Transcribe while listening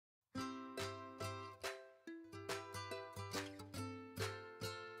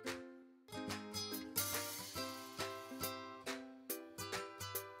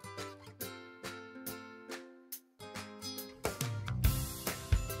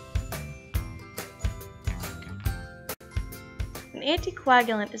An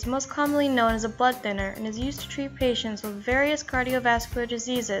anticoagulant is most commonly known as a blood thinner and is used to treat patients with various cardiovascular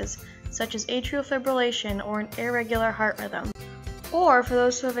diseases such as atrial fibrillation or an irregular heart rhythm, or for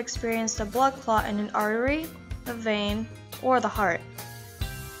those who have experienced a blood clot in an artery, a vein, or the heart.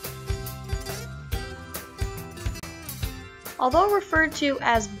 Although referred to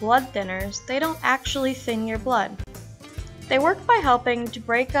as blood thinners, they don't actually thin your blood. They work by helping to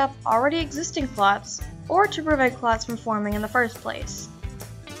break up already existing clots or to prevent clots from forming in the first place.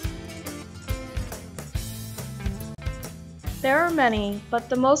 There are many, but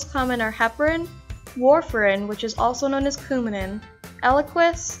the most common are heparin, warfarin, which is also known as Coumadin,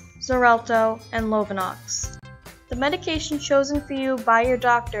 Eliquis, Xarelto, and Lovenox. The medication chosen for you by your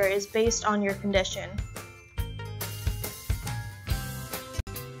doctor is based on your condition.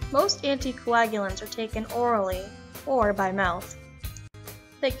 Most anticoagulants are taken orally or by mouth.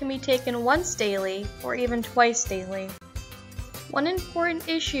 They can be taken once daily or even twice daily. One important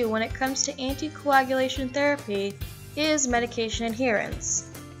issue when it comes to anticoagulation therapy is medication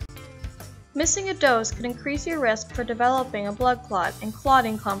adherence. Missing a dose could increase your risk for developing a blood clot and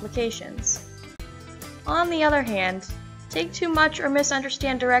clotting complications. On the other hand, take too much or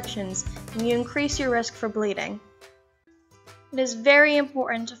misunderstand directions and you increase your risk for bleeding. It is very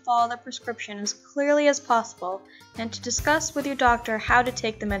important to follow the prescription as clearly as possible and to discuss with your doctor how to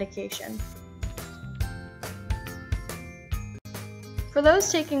take the medication. For those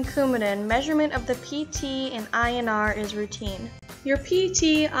taking Coumadin, measurement of the PT and INR is routine. Your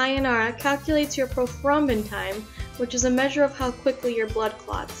PT-INR calculates your prothrombin time, which is a measure of how quickly your blood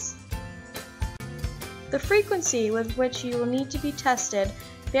clots. The frequency with which you will need to be tested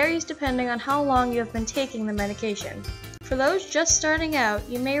varies depending on how long you have been taking the medication. For those just starting out,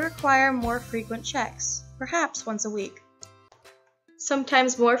 you may require more frequent checks, perhaps once a week.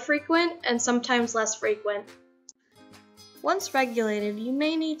 Sometimes more frequent and sometimes less frequent. Once regulated, you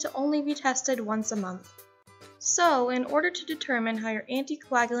may need to only be tested once a month. So, in order to determine how your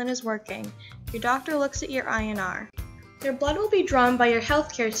anticoagulant is working, your doctor looks at your INR. Your blood will be drawn by your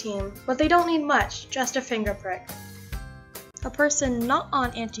healthcare team, but they don't need much, just a finger prick. A person not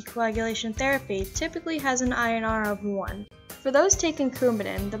on anticoagulation therapy typically has an INR of 1. For those taking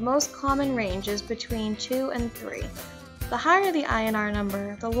Coumadin, the most common range is between 2 and 3. The higher the INR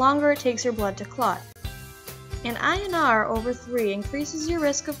number, the longer it takes your blood to clot. An INR over 3 increases your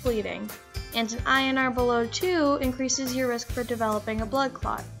risk of bleeding, and an INR below 2 increases your risk for developing a blood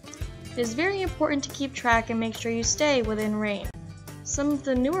clot. It is very important to keep track and make sure you stay within range. Some of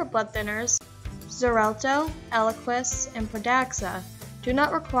the newer blood thinners, Xarelto, Eliquis, and Pradaxa, do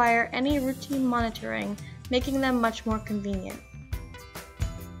not require any routine monitoring, making them much more convenient.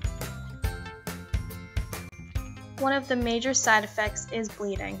 One of the major side effects is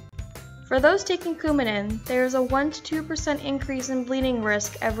bleeding. For those taking Coumadin, there is a 1 to 2% increase in bleeding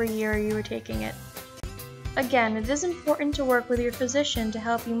risk every year you are taking it. Again, it is important to work with your physician to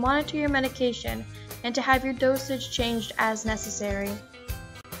help you monitor your medication and to have your dosage changed as necessary.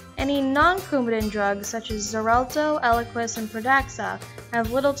 Any non-Coumadin drugs such as Xarelto, Eliquis, and Pradaxa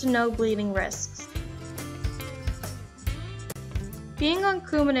have little to no bleeding risks. Being on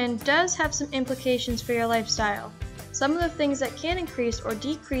Coumadin does have some implications for your lifestyle. Some of the things that can increase or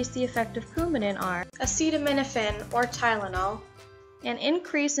decrease the effect of Coumadin are acetaminophen or Tylenol, an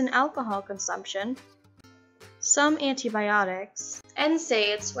increase in alcohol consumption, some antibiotics,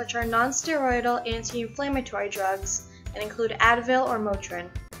 NSAIDs, which are non-steroidal anti-inflammatory drugs and include Advil or Motrin,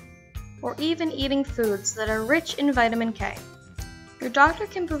 or even eating foods that are rich in vitamin K. Your doctor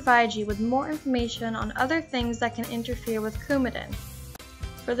can provide you with more information on other things that can interfere with Coumadin.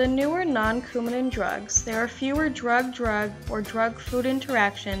 For the newer non-Coumadin drugs, there are fewer drug-drug or drug-food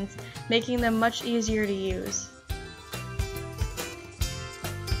interactions, making them much easier to use.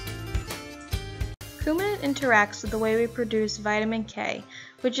 Coumadin interacts with the way we produce vitamin K,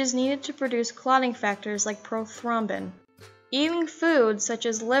 which is needed to produce clotting factors like prothrombin. Eating foods such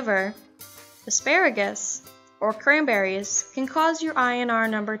as liver, asparagus, or cranberries can cause your INR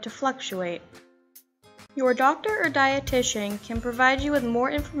number to fluctuate. Your doctor or dietitian can provide you with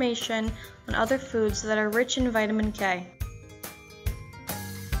more information on other foods that are rich in vitamin K.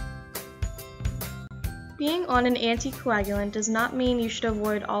 Being on an anticoagulant does not mean you should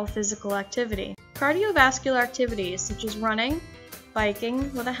avoid all physical activity. Cardiovascular activities such as running,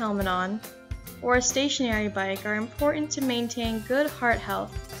 biking with a helmet on, or a stationary bike are important to maintain good heart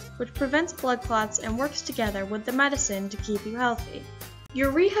health, which prevents blood clots and works together with the medicine to keep you healthy. Your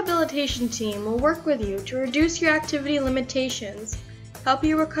rehabilitation team will work with you to reduce your activity limitations, help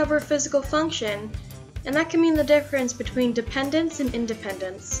you recover physical function, and that can mean the difference between dependence and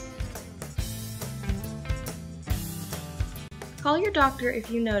independence. Call your doctor if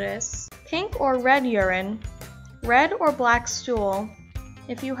you notice pink or red urine, red or black stool,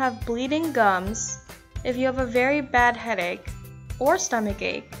 if you have bleeding gums, if you have a very bad headache or stomach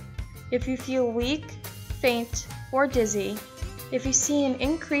ache, if you feel weak, faint, or dizzy, if you see an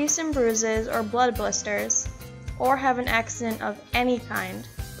increase in bruises or blood blisters, or have an accident of any kind.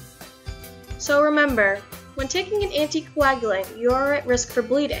 So remember, when taking an anticoagulant, you are at risk for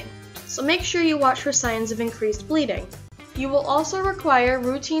bleeding, so make sure you watch for signs of increased bleeding. You will also require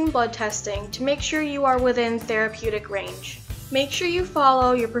routine blood testing to make sure you are within therapeutic range. Make sure you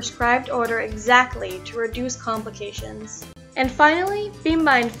follow your prescribed order exactly to reduce complications. And finally, be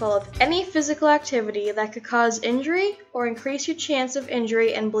mindful of any physical activity that could cause injury or increase your chance of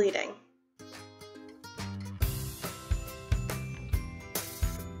injury and bleeding.